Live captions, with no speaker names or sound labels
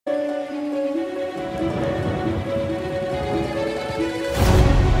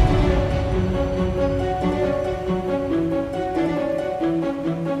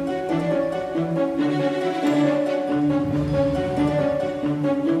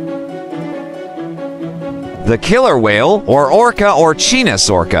The killer whale, or Orca Orcinus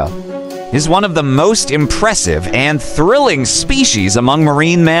orca, is one of the most impressive and thrilling species among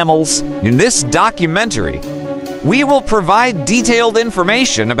marine mammals. In this documentary, we will provide detailed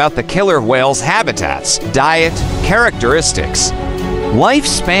information about the killer whale's habitats, diet, characteristics,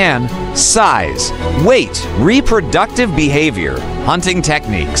 lifespan, size, weight, reproductive behavior, hunting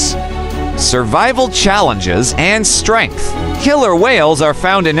techniques, survival challenges, and strength. Killer whales are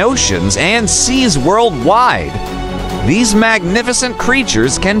found in oceans and seas worldwide. These magnificent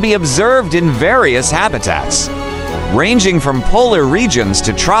creatures can be observed in various habitats, ranging from polar regions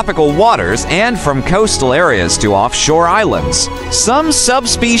to tropical waters and from coastal areas to offshore islands. Some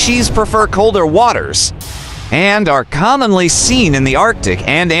subspecies prefer colder waters and are commonly seen in the Arctic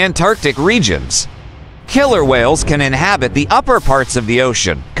and Antarctic regions. Killer whales can inhabit the upper parts of the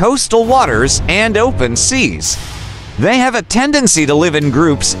ocean, coastal waters, and open seas. They have a tendency to live in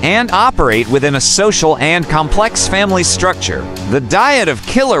groups and operate within a social and complex family structure. The diet of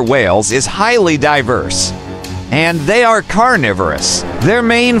killer whales is highly diverse, and they are carnivorous. Their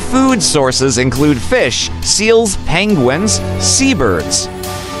main food sources include fish, seals, penguins, seabirds,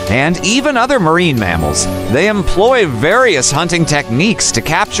 and even other marine mammals. They employ various hunting techniques to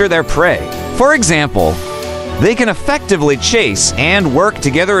capture their prey. For example, they can effectively chase and work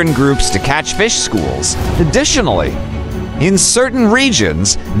together in groups to catch fish schools. Additionally, in certain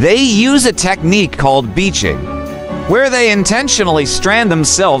regions, they use a technique called beaching, where they intentionally strand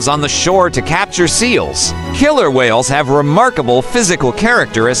themselves on the shore to capture seals. Killer whales have remarkable physical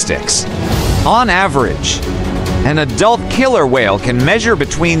characteristics. On average, an adult killer whale can measure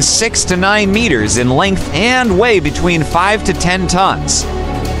between 6 to 9 meters in length and weigh between 5 to 10 tons.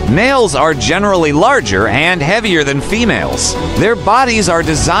 Males are generally larger and heavier than females. Their bodies are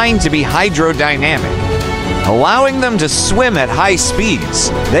designed to be hydrodynamic, allowing them to swim at high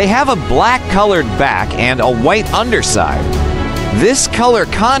speeds. They have a black-colored back and a white underside. This color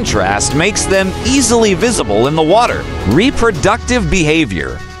contrast makes them easily visible in the water. Reproductive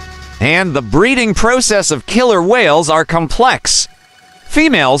behavior and the breeding process of killer whales are complex.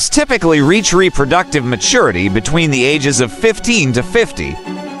 Females typically reach reproductive maturity between the ages of 15 to 50.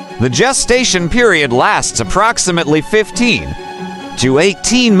 The gestation period lasts approximately 15 to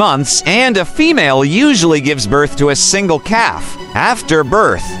 18 months, and a female usually gives birth to a single calf. After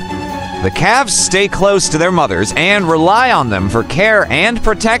birth, the calves stay close to their mothers and rely on them for care and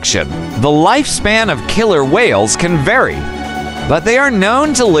protection. The lifespan of killer whales can vary, but they are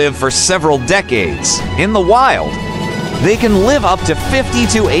known to live for several decades. In the wild, they can live up to 50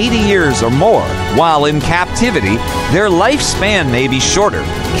 to 80 years or more, while in captivity, their lifespan may be shorter.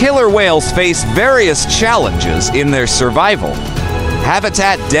 Killer whales face various challenges in their survival.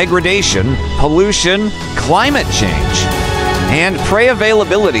 Habitat degradation, pollution, climate change, and prey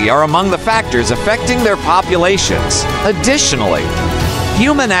availability are among the factors affecting their populations. Additionally,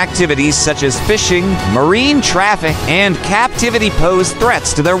 human activities such as fishing, marine traffic, and captivity pose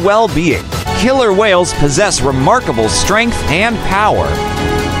threats to their well-being. Killer whales possess remarkable strength and power.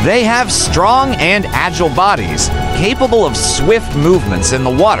 They have strong and agile bodies, capable of swift movements in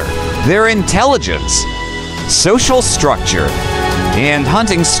the water. Their intelligence, social structure, and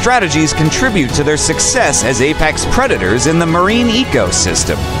hunting strategies contribute to their success as apex predators in the marine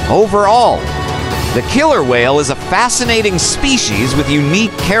ecosystem. Overall, the killer whale is a fascinating species with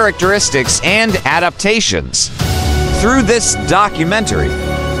unique characteristics and adaptations. Through this documentary,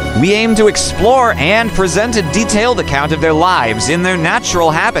 we aim to explore and present a detailed account of their lives in their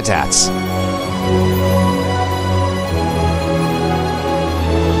natural habitats,